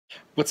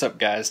What's up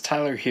guys,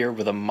 Tyler here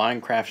with a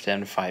Minecraft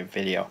N5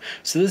 video.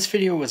 So this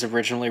video was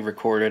originally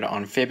recorded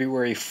on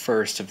February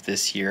 1st of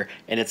this year,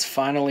 and it's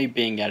finally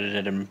being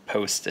edited and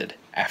posted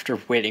after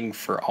waiting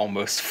for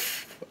almost,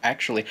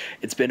 actually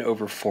it's been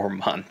over 4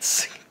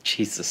 months.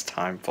 Jesus,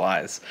 time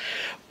flies.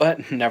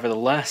 But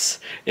nevertheless,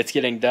 it's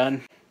getting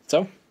done,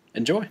 so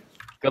enjoy.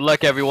 Good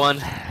luck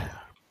everyone.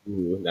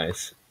 Ooh,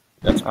 nice.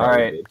 That's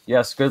alright,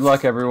 yes, good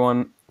luck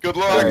everyone. Good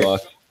luck. Good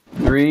luck.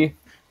 3,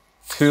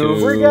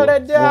 2, We're gonna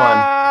 1.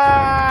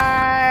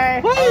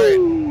 die!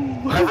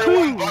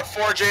 Everyone but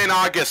 4J and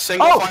August,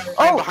 single file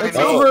line behind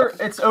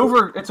it's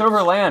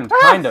over land,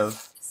 kind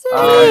of.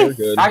 We're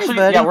good. Actually,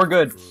 yeah, we're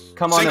good.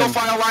 Come on single in.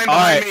 file line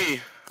behind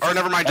me. Or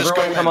never mind, just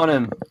Everyone go come on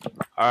in.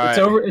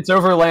 Alright. It's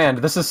over land.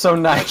 This is so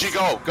nice. Let you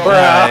go. Go.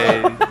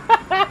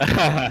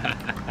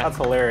 That's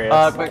hilarious.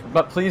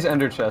 But please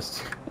ender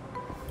chest.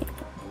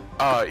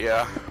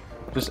 Yeah.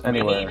 Just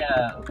anywhere.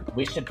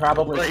 We should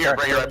probably Right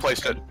here, I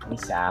placed it.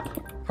 Sap.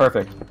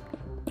 Perfect.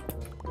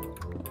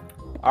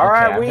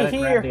 Alright, I'm gonna we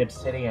grab here. the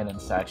obsidian and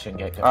such and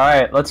get going.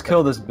 Alright, let's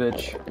kill this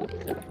bitch.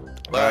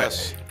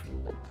 Yes.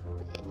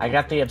 I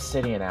got the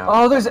obsidian out.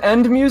 Oh, there's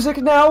end music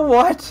now?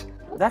 What?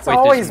 That's Wait,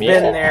 always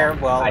there's been music? there.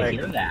 Well, I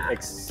hear that.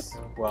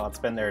 well, it's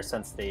been there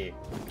since the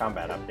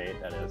combat update,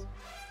 that is.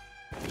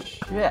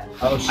 Shit.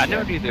 Oh shit. I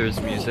never knew there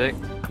was music.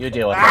 You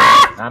deal with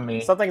it. Not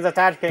me. Something's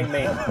attacking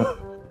me.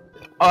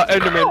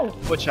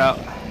 Enderman, watch out.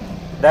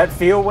 That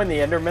feel when the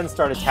Endermen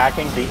start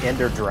attacking the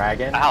Ender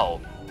Dragon? Ow.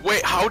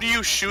 Wait, how do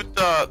you shoot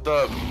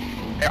the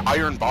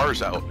iron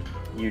bars out?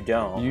 You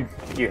don't.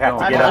 You have to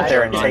don't. get up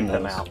there and I take know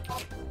them those. out.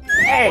 Oh,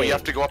 Hey! you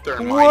have to go up there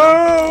and mine them?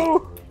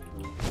 Whoa!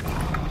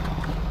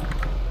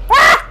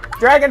 Ah!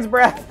 Dragon's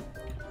breath!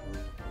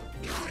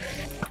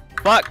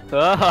 Fuck.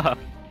 Oh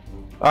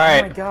my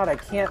Alright. god, I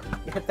can't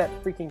hit that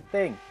freaking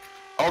thing.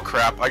 Oh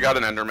crap, I got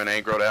an Enderman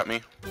aggroed at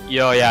me.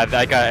 Yo, yeah,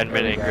 I got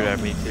Enderman anchored at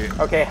me too.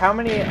 Okay, how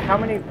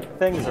many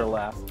things are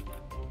left?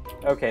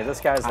 Okay, this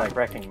guy's like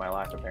wrecking my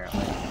life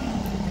apparently.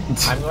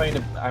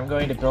 I'm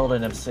going to build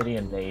an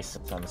obsidian base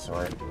of some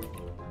sort.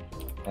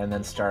 And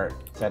then start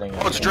setting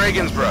up. Oh, it's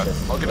Dragon's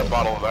Breath. I'll get a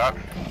bottle of that.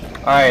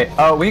 Alright.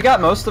 Oh, we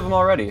got most of them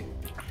already.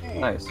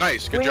 Nice.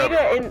 Nice, good We job.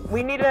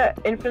 need an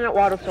infinite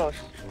water source.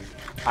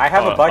 I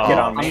have a bucket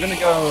on me. I'm gonna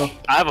go.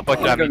 I have a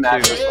bucket I'm on me gonna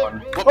nab too. this one.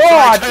 Whoops,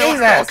 Oh, sorry,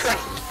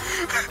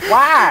 Jesus!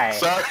 Why?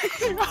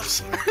 Sorry, I'm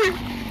sorry.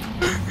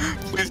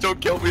 Please don't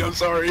kill me, I'm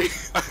sorry.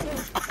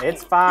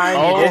 It's fine.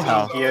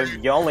 Oh.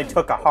 You only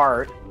took a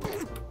heart.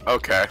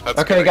 Okay, that's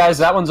Okay, good. guys,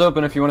 that one's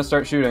open if you want to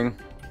start shooting.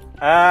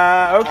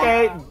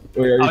 Okay.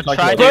 Wait, are you I'll talking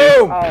try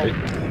about- to.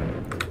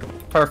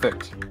 Boom!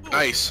 Perfect.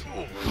 Nice.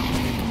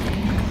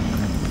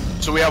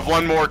 So we have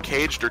one more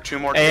caged or two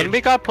more caged? And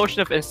we got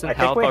potion of I instant think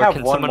health. we Or have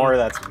can one someone... more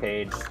that's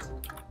caged.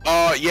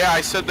 Yeah,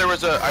 I said there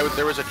was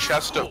a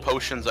chest of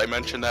potions. I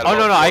mentioned that. Oh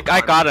no, about 4 I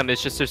times. got him.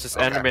 It's just there's this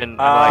Okay. Enderman.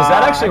 Does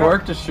that actually I don't-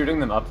 work, just shooting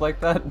them up like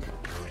that?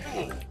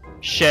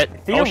 Shit.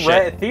 Oh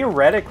shit.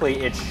 Theoretically,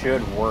 it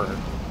should work.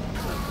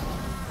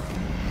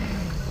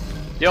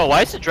 Yo,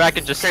 why is the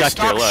dragon just Okay,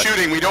 stuck here? stop Look.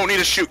 shooting. We don't need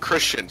to shoot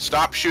Christian.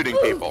 Stop shooting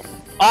people.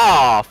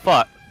 Ah,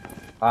 fuck.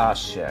 Ah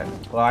shit.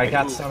 Well, I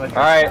got some of your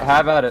Alright, stuff.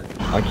 have at it.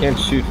 I can't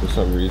shoot for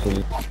some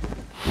reason. Can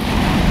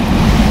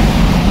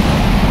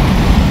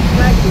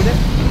I shoot it?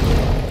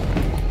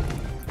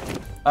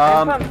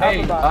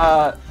 Hey,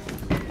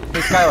 hey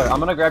Skylar, I'm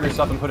gonna grab your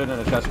stuff and put it in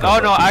a chest. Oh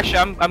no,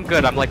 actually, I'm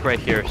good. I'm like right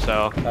here.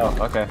 So Oh,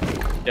 okay.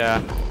 yeah,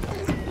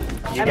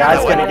 You guys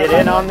gonna get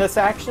in on this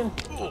action?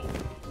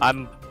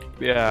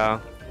 yeah.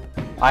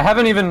 I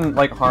haven't even,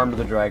 like, harmed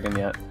the dragon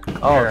yet.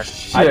 Oh,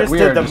 shit, I just we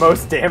did are the just-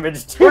 most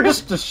damage to We're it.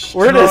 just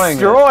destroying We're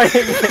destroying it.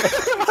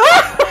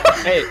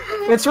 it. Hey,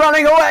 it's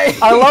running away!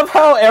 I love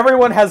how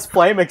everyone has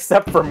flame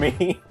except for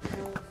me.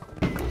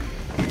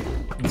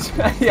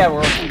 Yeah, we're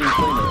all shooting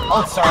flamer.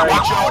 Oh, sorry.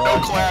 Watch out, no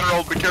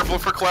collateral. Be careful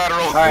for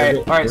collateral.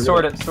 Alright,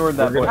 sword it, sword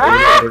that boy.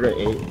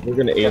 We're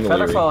gonna aim the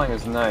Feather lead. falling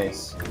is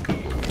nice.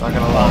 Not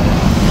gonna lie.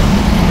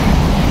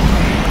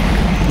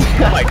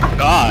 Oh my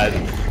god.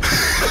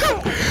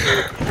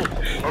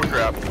 Oh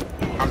crap.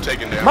 I'm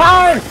taking damage.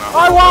 Mine!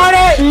 I want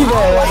it!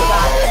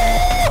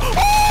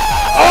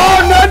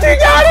 Oh, Nudgy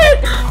got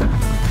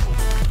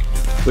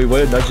it! Wait, what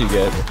did Nudgy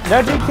get?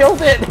 Nudgy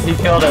killed it! He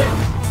killed it.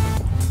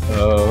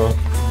 Oh.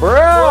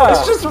 Bruh!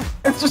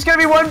 It's just gonna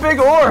be one big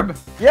orb!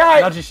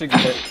 Yeah! Nudgy should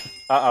get it.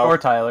 Uh-oh. Or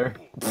Tyler.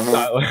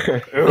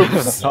 Tyler.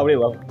 Oops. How many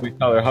levels? Wait,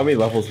 Tyler, how many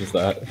levels was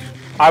that?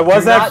 I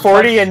was Do at not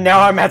 40 and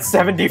now I'm at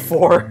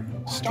 74.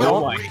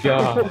 Oh my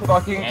god.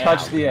 Fucking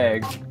touch the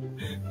egg.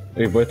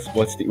 Wait,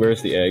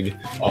 where's the egg?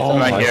 Oh,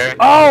 right my- here.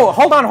 Oh,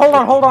 hold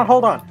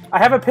on. I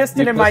have a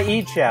piston in my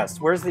E chest.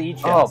 Where's the E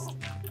chest? Oh,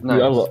 Dude,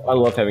 nice. I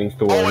love having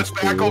thorns. Oh, it's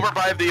back too. over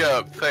by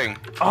the thing.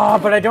 Oh,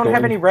 but I don't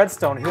have any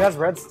redstone. Who has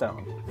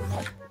redstone?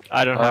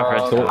 I don't have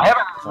redstone. I have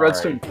a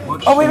redstone.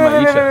 Oh, wait, in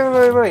my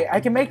E-chest. wait. I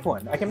can make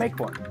one.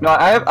 No,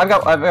 I've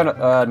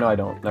got, no, I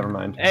don't. Never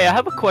mind. Hey, I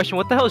have a question.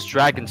 What the hell is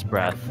dragon's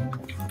breath?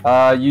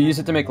 You use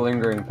it to make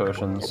lingering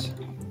potions.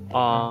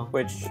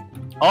 Which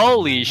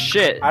Holy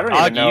shit! I don't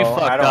even Augie, know. You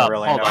fucked I don't up.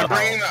 really Hold know. on. I'm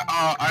bringing.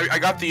 I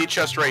got the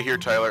chest right here,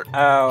 Tyler.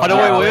 Oh, Hold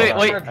on, wait.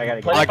 I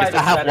gotta get August,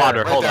 I have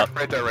water. Right Hold there, up.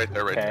 right there, right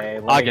there, right there. Okay,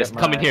 let me August, get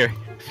come in my- here.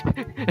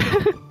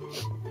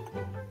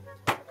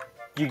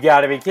 You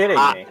gotta be kidding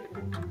me.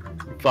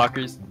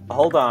 Fuckers.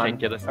 Hold on. Can't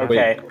get us.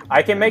 Okay,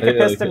 I can make a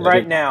piston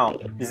right now.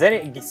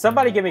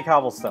 Somebody give me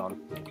cobblestone?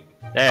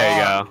 There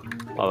you go.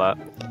 Hold up.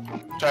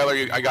 Tyler,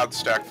 I got the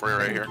stack for you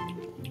right here.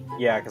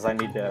 Yeah, because I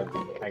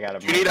gotta.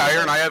 Do you need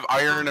iron? I have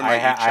iron in my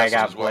chest I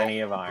got as well. plenty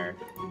of iron.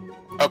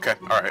 Okay,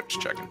 alright,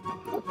 just checking.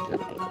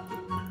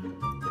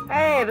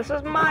 Hey, this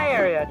is my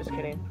area. Just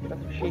kidding.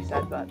 That's what she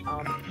said, but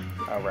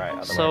Oh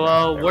right.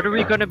 So, what are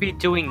we gonna be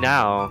doing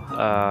now?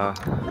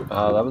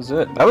 That was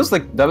it. That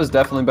was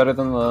definitely better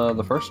than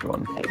the first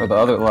one or the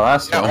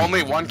last Yeah, one.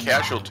 only one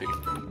casualty.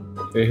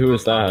 Wait, who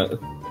was that?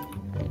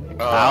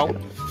 Ow.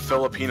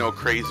 Filipino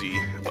crazy.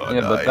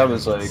 Yeah, but that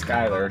was like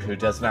Skylar, who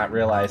does not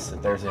realize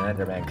that there's an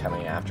Enderman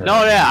coming after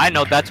No, him. yeah, I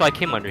know. That's why I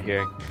came under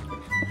here.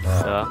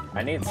 So,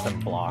 I need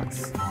some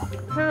blocks.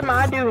 this is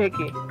my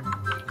doohickey.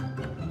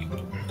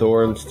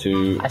 Thorns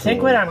to. I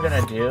think what I'm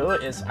gonna do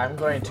is I'm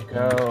going to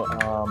go,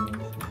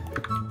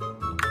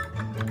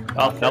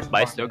 oh, nope,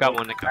 I still got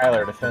one to go.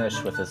 Skylar to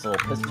finish with this little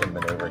piston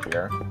maneuver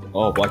here.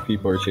 Oh, black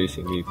people are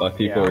chasing me. Black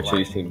people Yeah, are black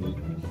chasing me.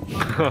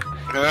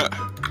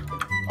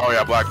 Oh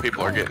yeah, black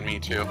people are getting me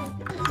too.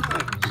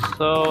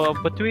 So,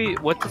 what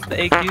does the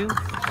egg do?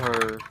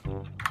 Or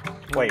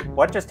Wait,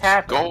 what just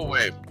happened? Go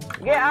away.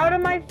 Get out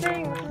of my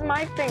thing. This is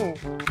my thing.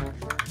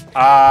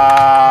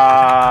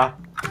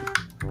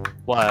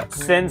 what?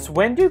 Since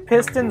when do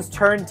pistons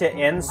turn to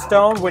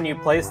endstone when you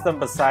place them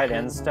beside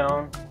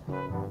endstone?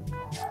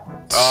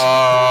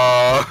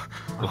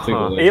 Let's take a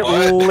look. It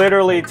What?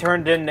 literally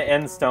turned into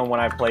endstone when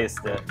I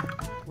placed it.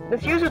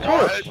 Let's use a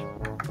torch.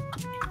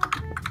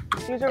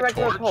 Let's use a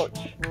regular torch.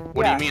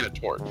 What Yeah, do you mean a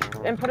torch?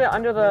 and put it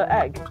under the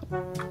egg.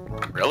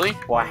 Really?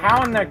 Well,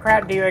 how in the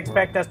crap do you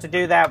expect us to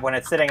do that when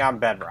it's sitting on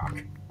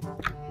bedrock?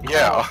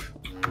 Yeah.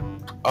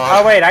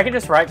 Oh wait, I can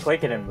just right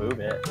click it and move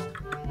it.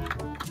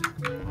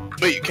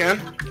 Wait, you can?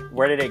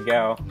 Where did it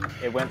go?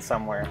 It went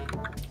somewhere.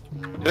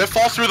 Did it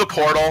fall through the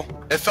portal?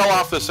 It fell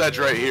off this edge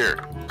right here.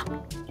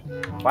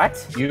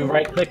 What? You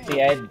right-click the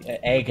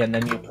egg, and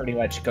then you pretty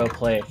much go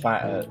play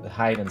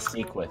hide and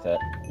seek with it.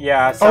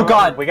 Yeah. oh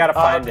god, we gotta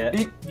find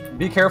it.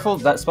 Be careful.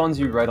 That spawns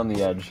you right on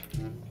the edge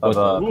of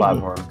What a the-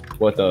 platform.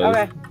 What does?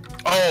 Okay.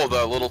 Oh,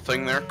 the little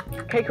thing there?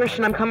 Okay,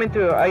 Christian, I'm coming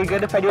through. Are you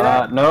good if I do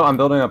that? No, I'm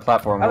building a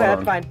platform. Okay,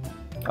 Hold that's on. fine.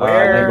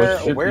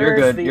 Where you're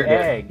is good. the You're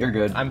egg? good. You're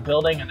good. I'm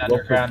building an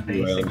underground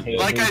base in case...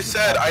 Like I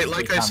said,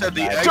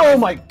 the egg. Oh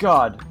my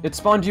god! It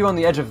spawned you on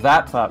the edge of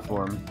that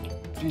platform.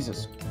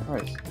 Jesus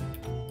Christ.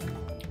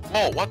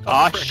 Oh, what the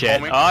Oh frick,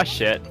 shit! homie? Oh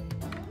shit!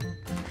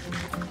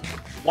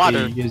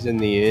 Water. You guys in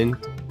the end?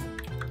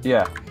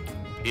 Yeah.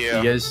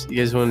 Yeah. You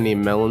guys want any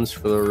melons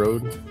for the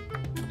road?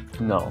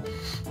 No.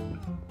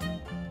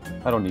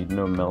 I don't need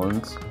no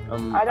melons. I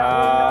don't really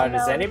know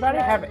Does now. anybody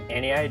have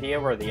any idea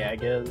where the egg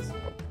is?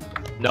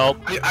 Nope.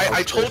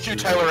 I told you,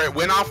 Tyler, it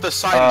went off the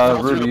side and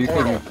fell Ruby, through you the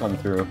portal. can come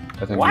through.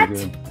 I think What? you're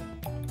good.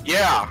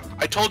 Yeah,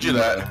 I told you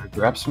that.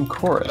 Grab some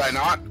chorus. Did I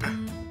not?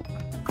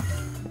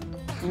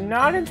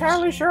 Not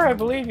entirely sure I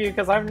believe you,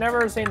 because I've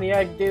never seen the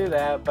egg do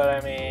that, but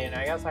I mean,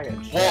 I guess I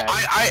could check. Well,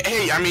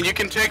 hey, I mean, you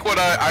can take what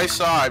I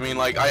saw. I mean,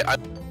 like, I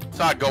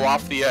saw it go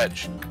off the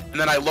edge, and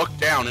then I looked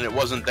down, and it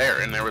wasn't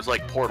there, and there was,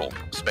 like, portal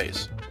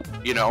space,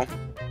 you know?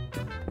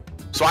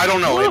 So I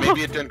don't know,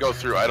 maybe it didn't go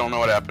through. I don't know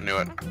what happened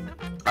to it.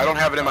 I don't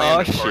have it in my Oh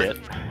inventory. shit!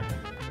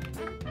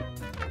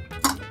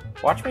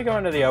 Watch me go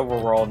into the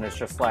overworld and it's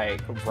just like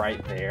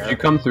right there. Did you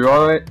come through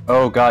alright?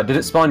 Oh god, did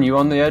it spawn you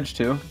on the edge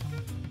too?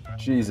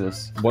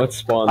 Jesus. What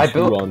spawns I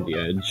who built- on the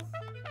edge?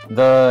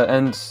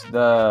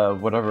 The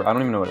whatever, I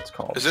don't even know what it's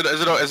called. Is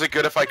it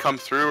good if I come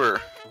through,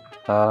 or?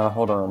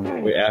 Hold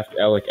on. Wait,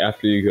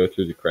 after you go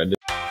through the credits.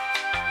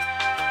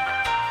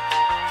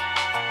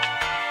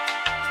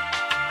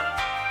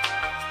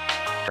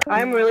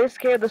 I'm really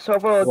scared the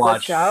server will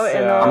Watch. glitch out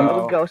and So-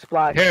 it'll ghost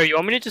block. Here, you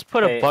want me to just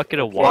put a Hey, bucket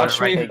of water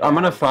Watch right me. here? I'm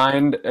gonna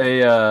find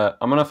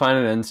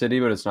an end city,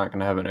 but it's not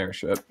gonna have an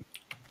airship.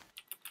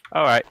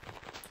 All right.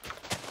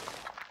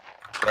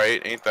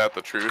 Right? Ain't that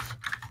the truth?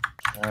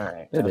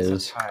 Alright. It that's a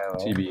is. tile.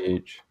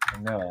 TBH.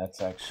 No,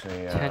 that's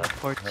actually... 10,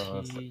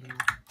 14.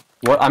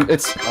 What?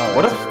 It's Oh,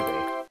 what that's if? Ruby.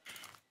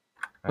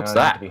 What's I don't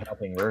that? need to be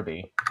helping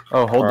Ruby.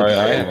 Oh, hold Alright,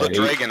 I the have The eight.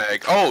 dragon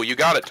egg. Oh, you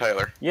got it,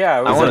 Tyler. Yeah,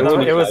 it I was,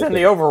 wanna- it was in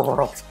the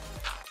overworld.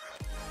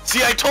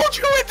 See, I told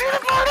you I did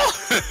it, portal!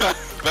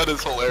 That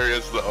is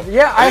hilarious, though.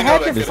 Yeah, I didn't know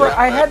had that to could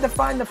I happen. had to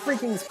find the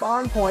freaking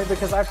spawn point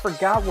because I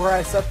forgot where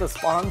I set the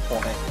spawn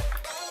point.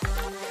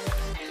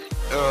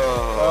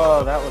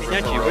 Oh, that was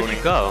Nancy, where'd you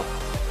go?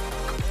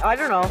 I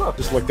don't know.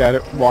 Just looked at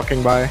it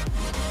walking by.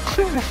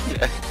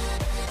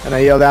 And I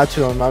yelled out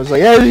to him. I was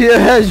like, "Hey,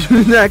 yeah,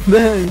 you like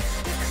that?"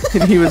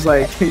 And he was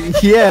like,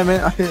 "Yeah,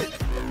 man." That's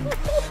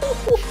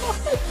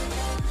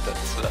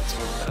what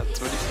he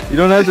said. You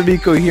don't have to be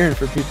coherent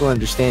for people to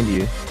understand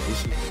you.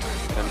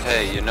 And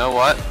hey, you know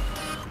what?